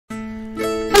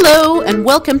Hello and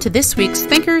welcome to this week's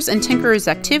Thinkers and Tinkerers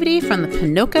activity from the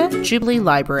Ponoka Jubilee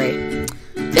Library.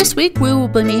 This week we will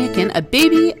be making a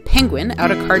baby penguin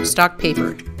out of cardstock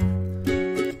paper.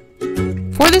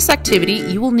 For this activity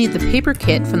you will need the paper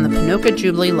kit from the Ponoka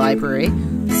Jubilee Library,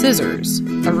 scissors,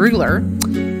 a ruler,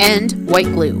 and white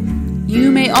glue. You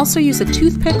may also use a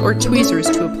toothpick or tweezers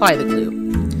to apply the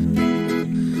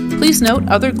glue. Please note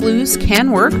other glues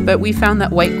can work, but we found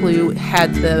that white glue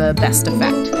had the best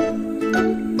effect.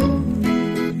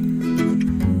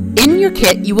 In your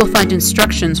kit, you will find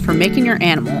instructions for making your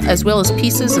animal, as well as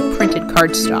pieces of printed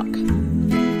cardstock.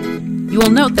 You will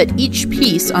note that each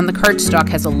piece on the cardstock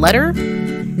has a letter,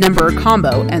 number, or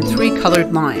combo, and 3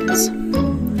 colored lines.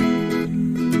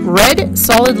 Red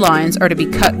solid lines are to be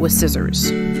cut with scissors.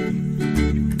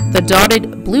 The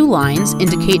dotted blue lines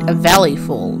indicate a valley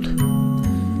fold.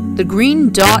 The green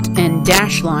dot and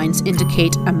dash lines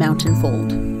indicate a mountain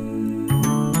fold.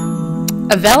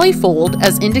 A valley fold,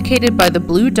 as indicated by the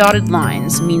blue dotted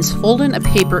lines, means folding a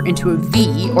paper into a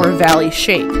V or valley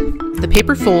shape. The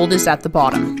paper fold is at the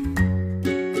bottom.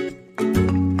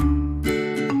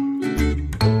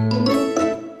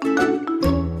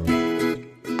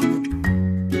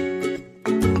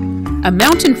 A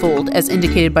mountain fold, as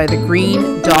indicated by the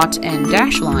green dot and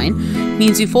dash line,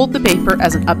 means you fold the paper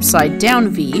as an upside down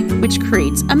V, which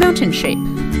creates a mountain shape.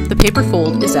 The paper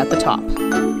fold is at the top.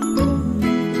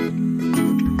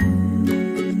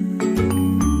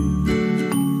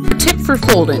 For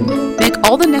folding, make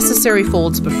all the necessary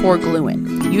folds before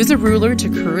gluing. Use a ruler to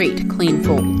create clean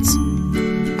folds.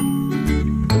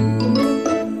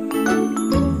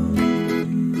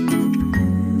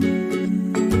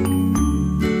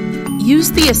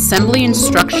 Use the assembly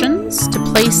instructions to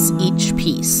place each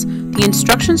piece. The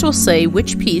instructions will say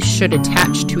which piece should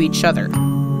attach to each other.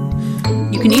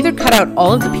 You can either cut out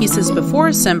all of the pieces before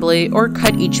assembly or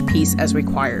cut each piece as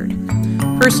required.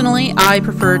 Personally, I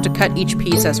prefer to cut each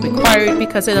piece as required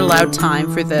because it allowed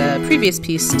time for the previous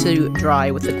piece to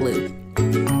dry with the glue.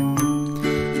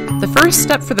 The first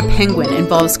step for the penguin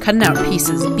involves cutting out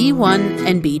pieces B1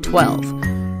 and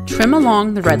B12. Trim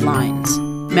along the red lines.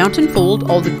 Mountain fold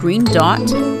all the green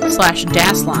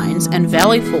dot/dash lines and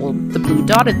valley fold the blue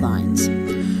dotted lines.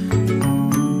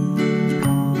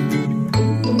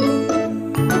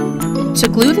 To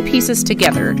glue the pieces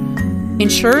together,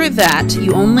 ensure that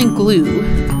you only glue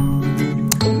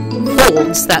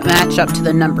folds that match up to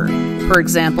the number. For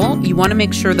example, you want to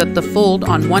make sure that the fold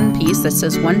on one piece that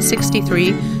says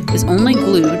 163 is only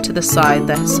glued to the side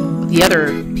that's the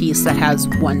other piece that has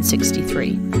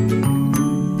 163.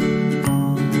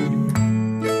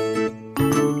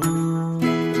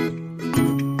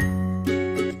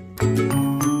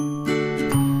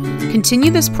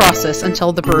 Continue this process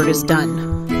until the bird is done.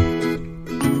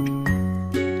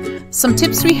 Some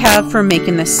tips we have for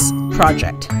making this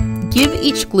project. Give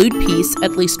each glued piece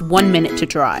at least 1 minute to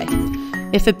dry.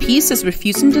 If a piece is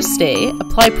refusing to stay,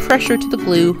 apply pressure to the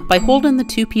glue by holding the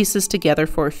 2 pieces together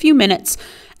for a few minutes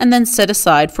and then set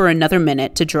aside for another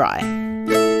minute to dry.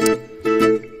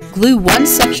 Glue one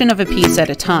section of a piece at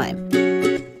a time.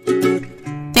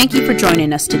 Thank you for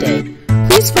joining us today.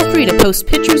 Please feel free to post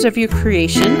pictures of your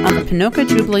creation on the Ponoka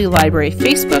Jubilee Library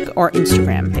Facebook or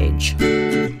Instagram page.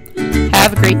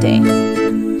 Have a great day.